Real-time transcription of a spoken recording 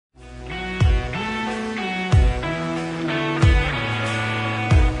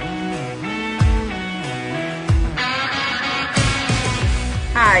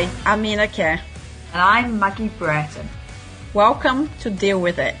I'm Mina Kerr. And I'm Maggie Brereton. Welcome to Deal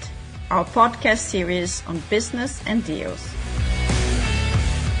With It, our podcast series on business and deals.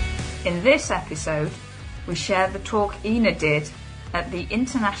 In this episode, we share the talk Ina did at the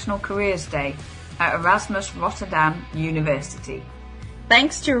International Careers Day at Erasmus Rotterdam University.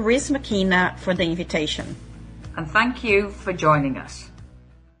 Thanks to Riz McKenna for the invitation. And thank you for joining us.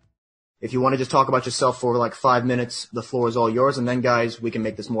 If you want to just talk about yourself for like 5 minutes, the floor is all yours. And then, guys, we can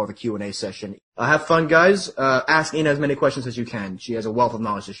make this more of a Q&A session. Have fun, guys. Ask Ina as many questions as you can. She has a wealth of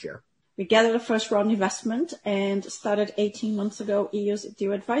knowledge to share. We gathered a first round investment and started 18 months ago EOS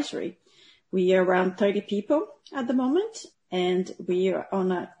Deal Advisory. We are around 30 people at the moment, and we are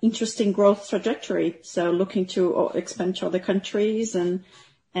on an interesting growth trajectory. So looking to expand to other countries and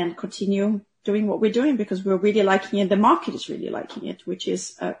continue doing what we're doing because we're really liking it. The market is really liking it, which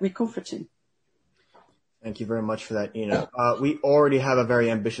is comforting. Thank you very much for that, Ina. We already have a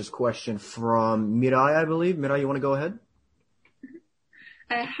very ambitious question from Mirai, I believe. Mirai, you want to go ahead?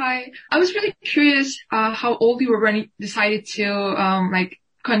 Hi. I was really curious how old you were when you decided to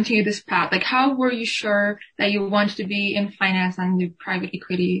continue this path. Like, how were you sure that you wanted to be in finance and the private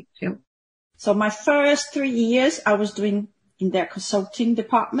equity field? So my first 3 years I was doing in their consulting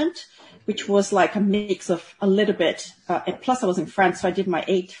department, which was like a mix of a little bit, and plus I was in France, so I did my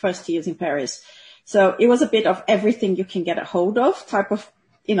first 8 years in Paris. So it was a bit of everything you can get a hold of type of,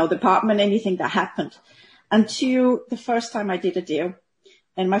 department, anything that happened. Until the first time I did a deal.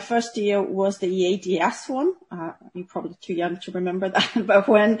 And my first deal was the EADS one. You're probably too young to remember that, but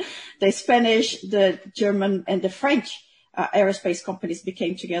when the Spanish, the German, and the French aerospace companies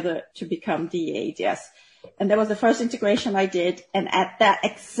became together to become the EADS. And that was the first integration I did. And at that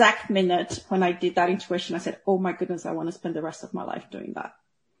exact minute, when I did that integration, I said, oh my goodness, I want to spend the rest of my life doing that.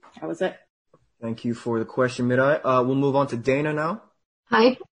 That was it. Thank you for the question, Mirai. We'll move on to Dana now.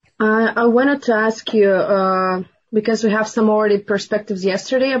 Hi. I wanted to ask you, because we have some already perspectives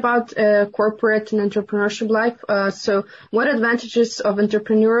yesterday about corporate and entrepreneurship life. So what advantages of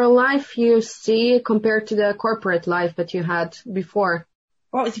entrepreneurial life you see compared to the corporate life that you had before?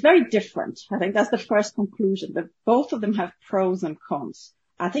 Well, it's very different. I think that's the first conclusion, that both of them have pros and cons.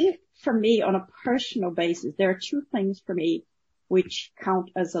 I think for me, on a personal basis, there are two things for me which count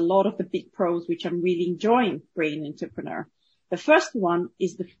as a lot of the big pros, which I'm really enjoying being an entrepreneur. The first one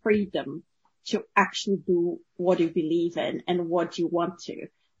is the freedom to actually do what you believe in and what you want to.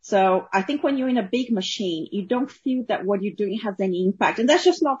 So I think when you're in a big machine, you don't feel that what you're doing has any impact. And that's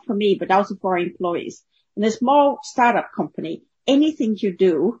just not for me, but also for our employees. In a small startup company, anything you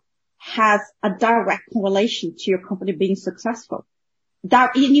do has a direct correlation to your company being successful. And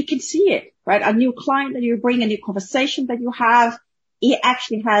you can see it, right? A new client that you bring, a new conversation that you have, it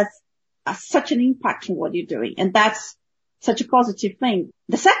actually has such an impact on what you're doing. And that's such a positive thing.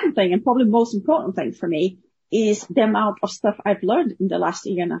 The second thing, and probably most important thing for me, is the amount of stuff I've learned in the last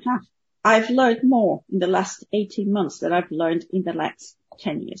year and a half. I've learned more in the last 18 months than I've learned in the last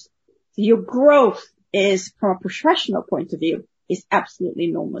 10 years. So your growth is, from a professional point of view, is absolutely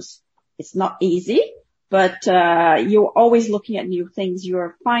enormous. It's not easy, but you're always looking at new things.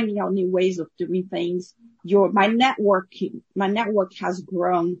 You're finding out new ways of doing things. My network has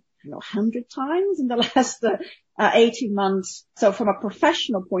grown 100 times in the last 18 months. So from a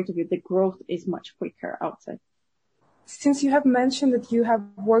professional point of view, the growth is much quicker, I would say. Since you have mentioned that you have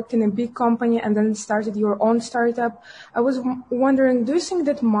worked in a big company and then started your own startup, I was wondering, do you think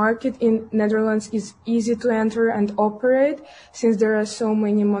that market in Netherlands is easy to enter and operate since there are so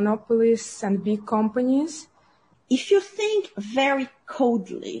many monopolists and big companies? If you think very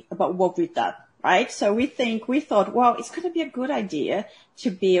coldly about what we've done, right? So we thought, well, it's going to be a good idea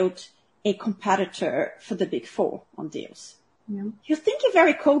to build a competitor for the Big Four on deals. Yeah. You're thinking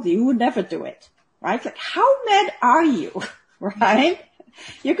very coldly, you would never do it, right? Like, how mad are you, right?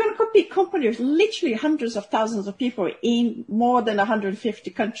 You're going to compete companies, literally hundreds of thousands of people in more than 150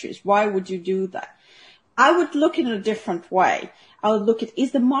 countries. Why would you do that? I would look in a different way. I would look at,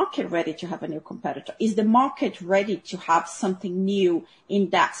 is the market ready to have a new competitor? Is the market ready to have something new in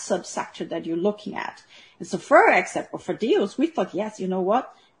that subsector that you're looking at? And so for example, for deals, we thought, yes, you know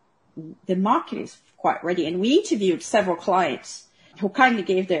what? The market is quite ready. And we interviewed several clients who kindly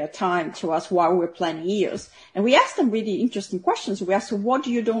gave their time to us while we were planning EOS. And we asked them really interesting questions. We asked them, what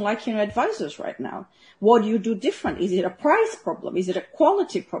do you don't like in your advisors right now? What do you do different? Is it a price problem? Is it a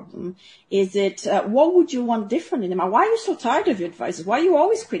quality problem? Is it, what would you want different in them? Why are you so tired of your advisors? Why are you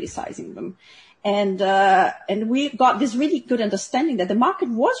always criticizing them? And we got this really good understanding that the market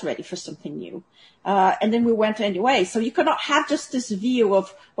was ready for something new. And then we went anyway. So you cannot have just this view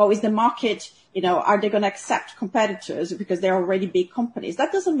of, well, is the market, are they going to accept competitors because they're already big companies?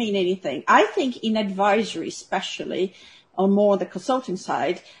 That doesn't mean anything. I think in advisory, especially on more the consulting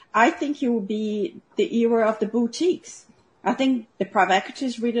side, I think it will be the era of the boutiques. I think the private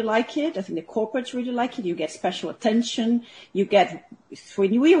equities really like it. I think the corporates really like it. You get special attention. You get,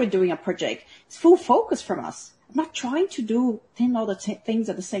 when we were doing a project, it's full focus from us. I'm not trying to do 10 other things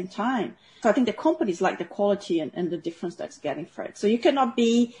at the same time. So I think the companies like the quality and the difference that's getting for it. So you cannot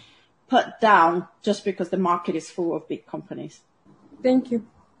be put down just because the market is full of big companies. Thank you.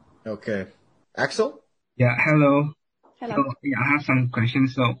 Okay. Axel? Yeah, hello. Hello. So, I have some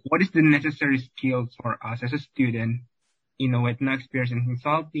questions. So what is the necessary skills for us as a student, with no experience in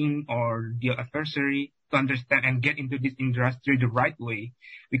consulting or deal advisory to understand and get into this industry the right way?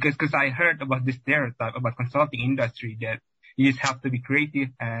 Because I heard about this stereotype about consulting industry that you just have to be creative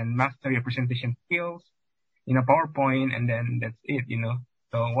and master your presentation skills in a PowerPoint, and then that's it,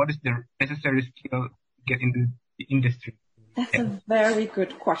 So what is the necessary skill to get into the industry? That's a very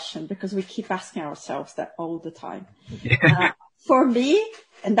good question because we keep asking ourselves that all the time. For me,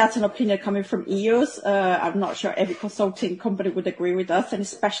 and that's an opinion coming from EOS, I'm not sure every consulting company would agree with us, and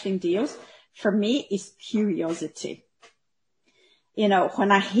especially in deals, for me, is curiosity.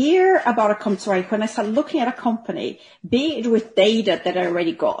 When I hear about a company, when I start looking at a company, be it with data that I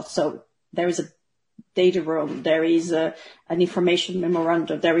already got, so there is a data room, there is an information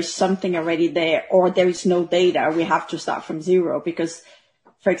memorandum, there is something already there, or there is no data, we have to start from zero because,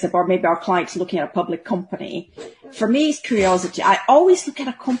 for example, or maybe our client's looking at a public company. For me, it's curiosity. I always look at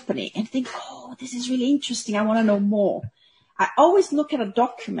a company and think, oh, this is really interesting. I want to know more. I always look at a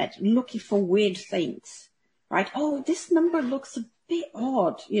document looking for weird things, right? Oh, this number looks a bit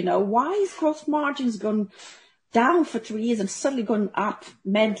odd. Why is gross margins gone down for 3 years and suddenly gone up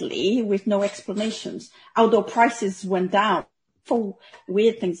medley with no explanations? Although prices went down. For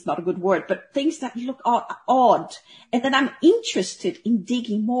weird things, not a good word, but things that look odd. And then I'm interested in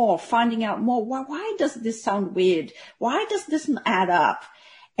digging more, finding out more. Why does this sound weird? Why does this add up?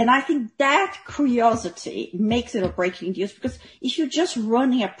 And I think that curiosity makes it or breaking deals, because if you're just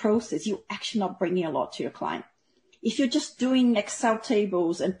running a process, you're actually not bringing a lot to your client. If you're just doing Excel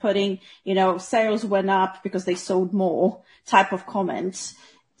tables and putting, sales went up because they sold more type of comments,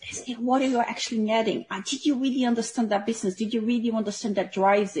 what are you actually getting? Did you really understand that business? Did you really understand that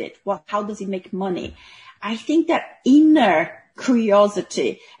drives it? How does it make money? I think that inner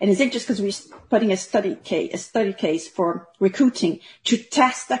curiosity, and it's interesting because we're putting a study case for recruiting to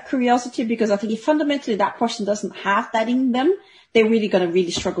test that curiosity, because I think if fundamentally that person doesn't have that in them, they're really going to really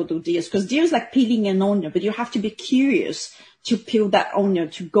struggle to do deals, because deals like peeling an onion, but you have to be curious to peel that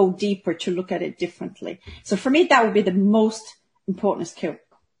onion, to go deeper, to look at it differently. So for me, that would be the most important skill.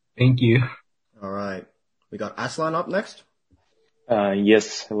 Thank you. All right. We got Aslan up next.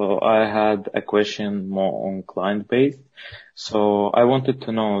 Yes, hello. I had a question more on client base. So I wanted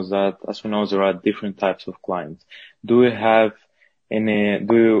to know that, as we know, there are different types of clients. Do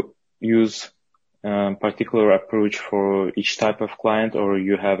you use particular approach for each type of client, or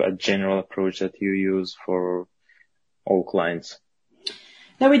you have a general approach that you use for all clients?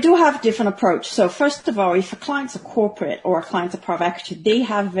 Now, we do have a different approach. So first of all, if a client's a corporate or a client's a private equity, they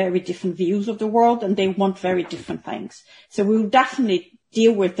have very different views of the world and they want very different things. So we'll definitely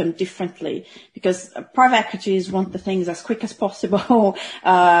deal with them differently, because private equities want the things as quick as possible,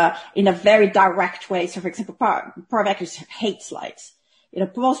 in a very direct way. So for example, private equities hate slides.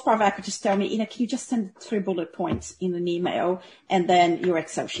 Most private equities tell me, can you just send 3 bullet points in an email and then your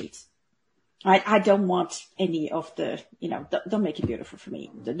Excel sheets? I don't want any of the, don't make it beautiful for me.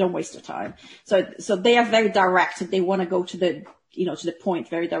 Don't waste your time. So they are very direct. They want to go to the, to the point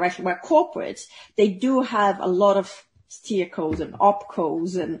very directly. Where corporates, they do have a lot of steer codes and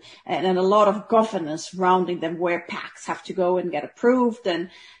opcos and a lot of governance surrounding them, where PACs have to go and get approved.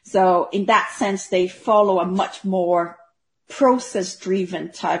 And so in that sense, they follow a much more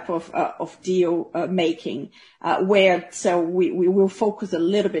process-driven type of deal making, where we will focus a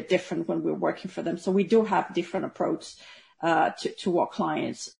little bit different when we're working for them. So we do have different approach to our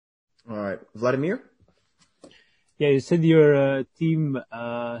clients. All right, Vladimir. Yeah, you said your team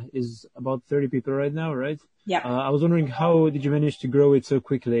is about 30 people right now, right? Yeah. I was wondering, how did you manage to grow it so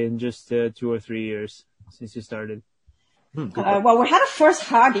quickly in just 2 or 3 years since you started? Well, we had a first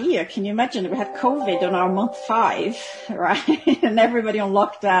hard year. Can you imagine? We had COVID on our month 5, right? And everybody on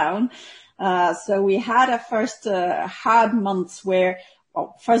lockdown. So we had a first hard months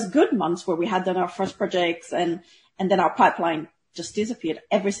first good months where we had done our first projects, and then our pipeline just disappeared.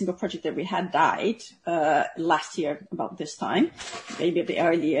 Every single project that we had died last year about this time, maybe a bit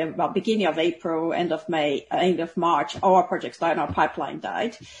earlier, about beginning of April, end of May, end of March. All our projects died, our pipeline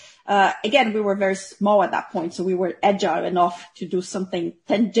died. Again, we were very small at that point, so we were agile enough to do something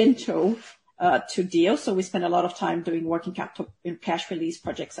tangential to deals. So we spent a lot of time doing working capital and cash release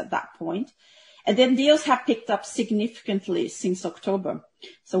projects at that point. And then deals have picked up significantly since October,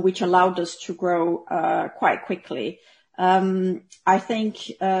 so which allowed us to grow quite quickly. I think,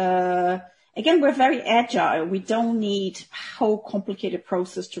 again, we're very agile. We don't need a whole complicated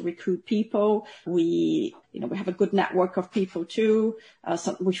process to recruit people. We have a good network of people too,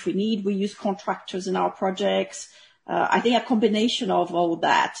 which we need. We use contractors in our projects. I think a combination of all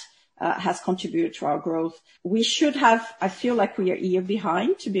that has contributed to our growth. We should have, I feel like we are a year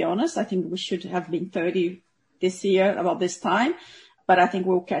behind, to be honest. I think we should have been 30 this year about this time, but I think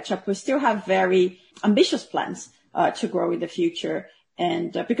we'll catch up. We still have very ambitious plans to grow in the future.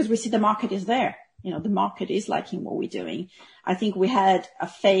 And because we see the market is there, the market is liking what we're doing. I think we had a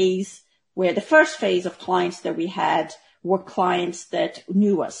phase where the first phase of clients that we had were clients that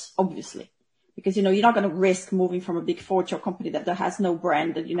knew us, obviously. Because, you're not going to risk moving from a big four to a company that has no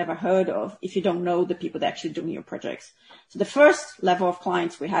brand that you never heard of if you don't know the people that are actually doing your projects. So the first level of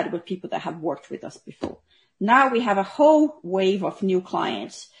clients we had were people that have worked with us before. Now we have a whole wave of new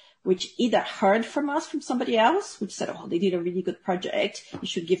clients which either heard from us from somebody else, which said, oh, they did a really good project, you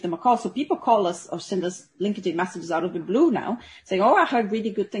should give them a call. So people call us or send us LinkedIn messages out of the blue now saying, oh, I heard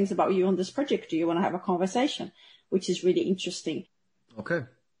really good things about you on this project. Do you want to have a conversation? Which is really interesting. Okay.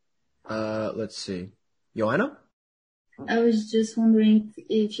 Let's see. Joanna? I was just wondering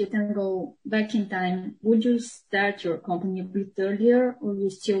if you can go back in time. Would you start your company a bit earlier, or you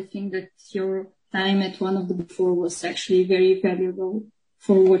still think that your time at one of the Big Four was actually very valuable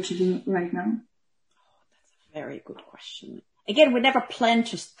for what you do right now? That's a very good question. Again, we never planned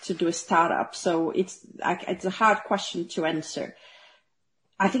to do a startup, so it's a hard question to answer.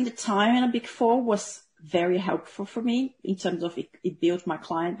 I think the time in a Big Four was very helpful for me in terms of it built my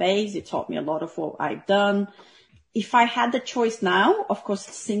client base. It taught me a lot of what I've done. If I had the choice now, of course,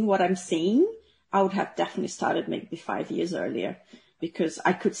 seeing what I'm seeing, I would have definitely started maybe 5 years earlier, because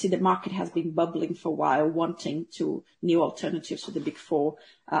I could see the market has been bubbling for a while, wanting to new alternatives to the Big Four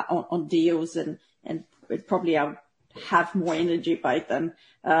on deals, and probably I'll have more energy by then.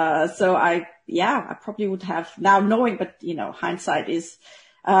 So I probably would have now knowing, but hindsight is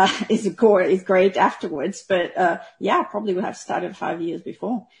great afterwards. But probably would have started 5 years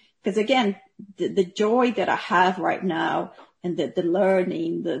before. Because again, the joy that I have right now and the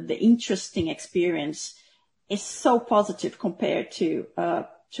learning, the interesting experience is so positive compared to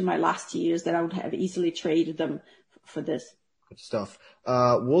my last years that I would have easily traded them for this. Good stuff.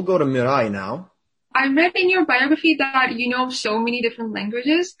 We'll go to Mirai now. I read in your biography that you know so many different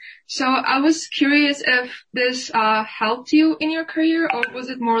languages. So I was curious if this helped you in your career, or was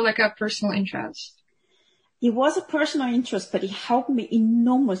it more like a personal interest? It was a personal interest, but it helped me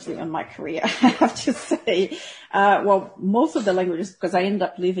enormously on my career, I have to say. Most of the languages, because I ended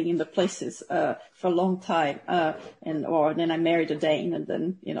up living in the places for a long time, then I married a Dane, and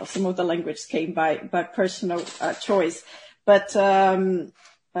then some of the languages came by personal choice. But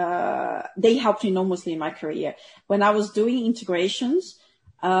they helped enormously in my career. When I was doing integrations,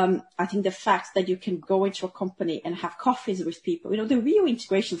 I think the fact that you can go into a company and have coffees with people, the real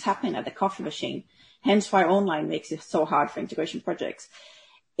integrations happen at the coffee machine. Hence why online makes it so hard for integration projects.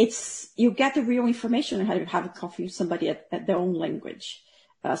 You get the real information and how to have a coffee with somebody at their own language.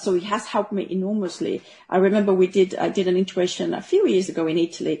 So it has helped me enormously. I remember I did an integration a few years ago in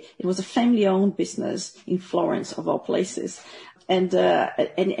Italy. It was a family-owned business in Florence, of all places. And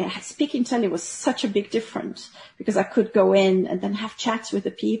speaking Italian was such a big difference, because I could go in and then have chats with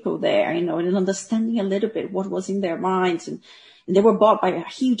the people there, and understanding a little bit what was in their minds. And they were bought by a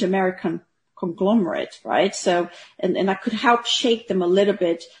huge American conglomerate, right? So, and I could help shake them a little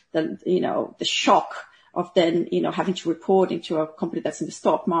bit, the shock of then, having to report into a company that's in the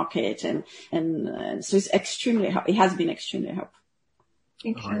stock market. And so it has been extremely helpful.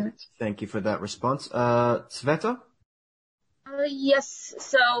 Thank you. Right. Thank you for that response. Sveta? Yes.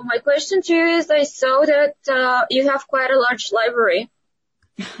 So my question to you is, I saw that you have quite a large library.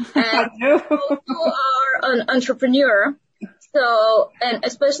 And you also are an entrepreneur. So, and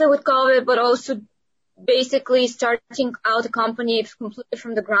especially with COVID, but also basically starting out a company completely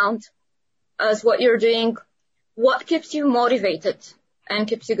from the ground as what you're doing. What keeps you motivated and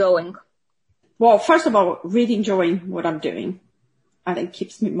keeps you going? Well, first of all, really enjoying what I'm doing. I think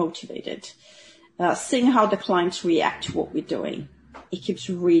keeps me motivated. Seeing how the clients react to what we're doing, it keeps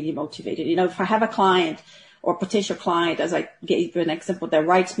really motivated. If I have a client or potential client, as I gave you an example, that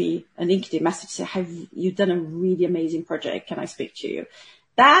writes me an LinkedIn message, say, you've done a really amazing project. Can I speak to you?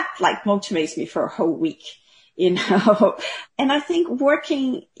 That like motivates me for a whole week, you know. And I think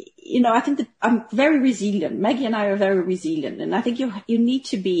working, you know, I think that I'm very resilient. Maggie and I are very resilient. And I think you need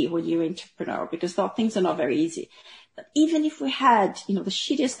to be when you're an entrepreneur, because things are not very easy. But even if we had, you know, the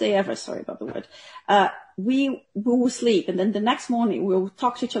shittiest day ever, sorry about the word, we will sleep. And then the next morning we'll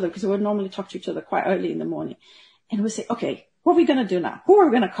talk to each other, because we'll normally talk to each other quite early in the morning. And we'll say, okay, what are we going to do now? Who are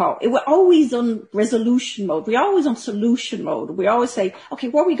we going to call? We're always on resolution mode. We're always on solution mode. We always say, okay,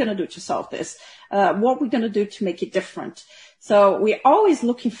 what are we going to do to solve this? What are we going to do to make it different? So we're always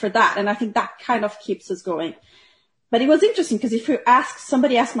looking for that. And I think that kind of keeps us going. But it was interesting, because if you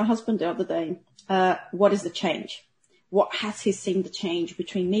somebody asked my husband the other day, what is the change? What has he seen the change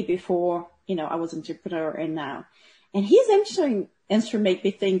between me before, you know, I was an entrepreneur and now? And his answer made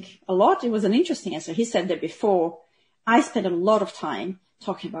me think a lot. It was an interesting answer. He said that before, I spent a lot of time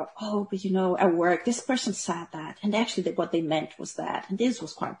talking about, but you know, at work, this person said that. And actually what they meant was that. And this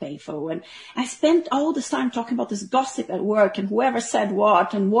was quite painful. And I spent all this time talking about this gossip at work and whoever said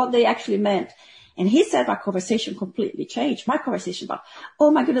what and what they actually meant. And he said my conversation completely changed. My conversation about, oh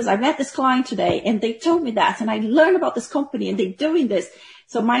my goodness, I met this client today and they told me that, and I learned about this company and they're doing this.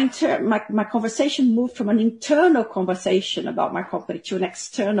 So my conversation moved from an internal conversation about my company to an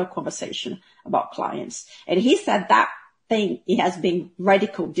external conversation about clients. And he said that thing, it has been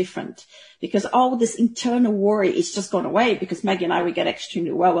radical different, because all this internal worry is just gone away, because Maggie and I, we get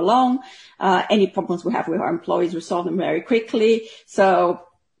extremely well along. Any problems we have with our employees, we solve them very quickly. So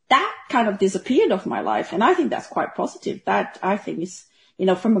that kind of disappeared off my life. And I think that's quite positive. That I think is, you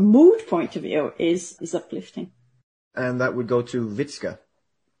know, from a mood point of view is uplifting. And that would go to Vitska.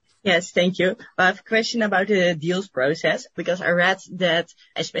 Yes, thank you. I have a question about the deals process, because I read that,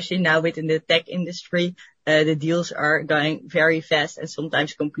 especially now within the tech industry, the deals are going very fast, and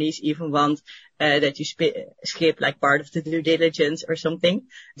sometimes companies even want that you skip like part of the due diligence or something.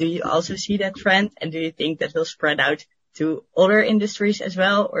 Do you also see that trend, and do you think that will spread out to other industries as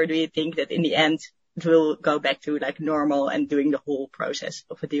well, or do you think that in the end it will go back to like normal and doing the whole process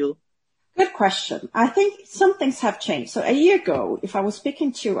of a deal? Good question. I think some things have changed. So a year ago, if I was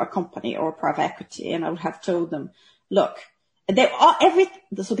speaking to a company or a private equity, and I would have told them, look,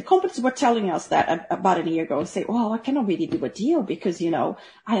 so the companies were telling us that about a year ago, say, well, I cannot really do a deal because, you know,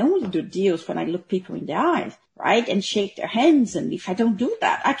 I only do deals when I look people in the eyes, right? And shake their hands. And if I don't do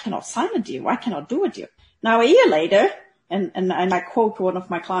that, I cannot sign a deal. I cannot do a deal. Now, a year later, and I quote one of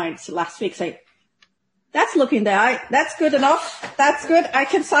my clients last week, say, that's look in the eye. That's good enough. That's good. I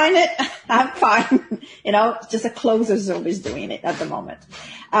can sign it. I'm fine. You know, just a closer Zoom is doing it at the moment.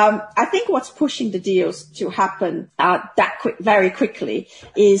 I think what's pushing the deals to happen very quickly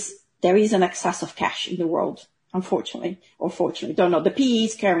is there is an excess of cash in the world. Unfortunately, or fortunately, don't know. The PE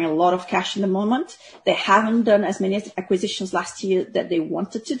is carrying a lot of cash in the moment. They haven't done as many acquisitions last year that they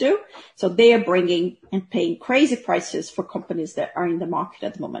wanted to do. So they are bringing and paying crazy prices for companies that are in the market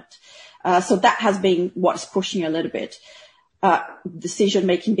at the moment. So that has been what's pushing a little bit. Decision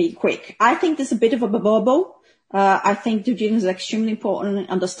making being quick. I think there's a bit of a bubble. I think due diligence is extremely important, and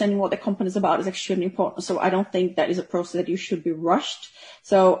understanding what the company is about is extremely important. So I don't think that is a process that you should be rushed.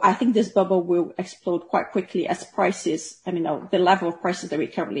 So I think this bubble will explode quite quickly as prices, the level of prices that we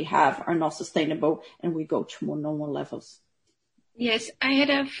currently have are not sustainable, and we go to more normal levels. Yes, I had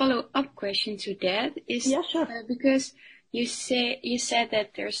a follow-up question to that. Yeah, sure. Because you said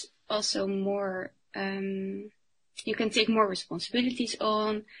that there's also more, you can take more responsibilities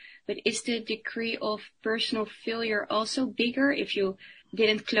on, but is the degree of personal failure also bigger if you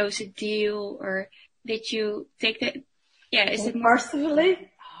didn't close a deal, or did you take that? Yeah, is it more personally?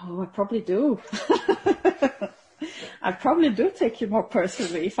 Oh, I probably do. I probably do take it more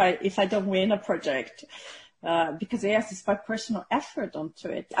personally if I don't win a project. Because yes, it's my personal effort onto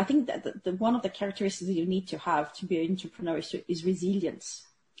it. I think that one of the characteristics that you need to have to be an entrepreneur is resilience.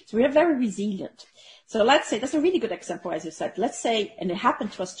 So we are very resilient. So let's say, that's a really good example, as you said. Let's say, and it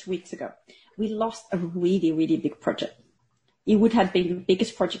happened to us 2 weeks ago, we lost a really, really big project. It would have been the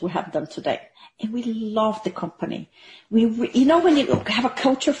biggest project we have done today. And we love the company. When you have a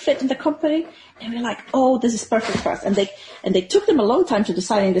culture fit in the company, and we're like, oh, this is perfect for us. And they took them a long time to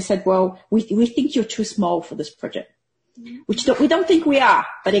decide, and they said, well, we think you're too small for this project, which we don't think we are.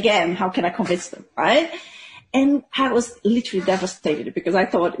 But again, how can I convince them, right? And I was literally devastated because I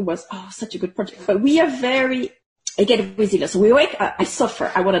thought it was, such a good project. But we are very, again, resilient. So we wake up, I suffer,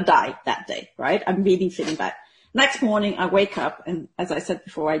 I want to die that day, right? I'm really feeling bad. Next morning, I wake up, and as I said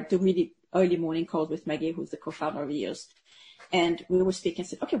before, I do really early morning calls with Maggie, who's the co-founder of EOS. And we were speaking and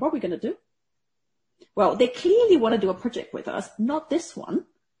said, okay, what are we going to do? Well, they clearly want to do a project with us, not this one,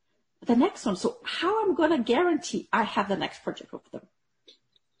 but the next one. So how am I going to guarantee I have the next project with them?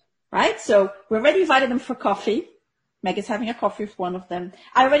 Right? So we already invited them for coffee. Meg is having a coffee with one of them.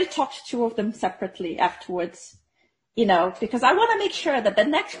 I already talked to two of them separately afterwards, because I want to make sure that the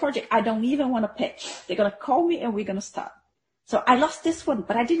next project I don't even want to pitch. They're going to call me and we're going to start. So I lost this one,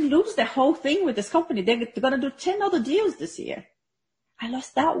 but I didn't lose the whole thing with this company. They're going to do 10 other deals this year. I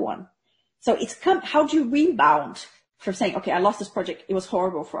lost that one. So how do you rebound from saying, okay, I lost this project. It was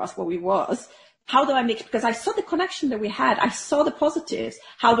horrible for us, How do I because I saw the connection that we had. I saw the positives.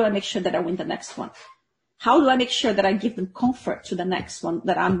 How do I make sure that I win the next one? How do I make sure that I give them comfort to the next one,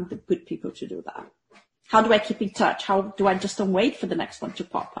 that I'm the good people to do that? How do I keep in touch? How do I just don't wait for the next one to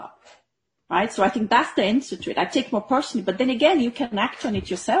pop up? Right? So I think that's the answer to it. I take more personally, but then again, you can act on it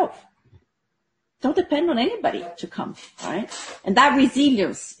yourself. Don't depend on anybody to come, right? And that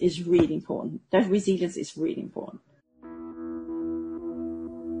resilience is really important.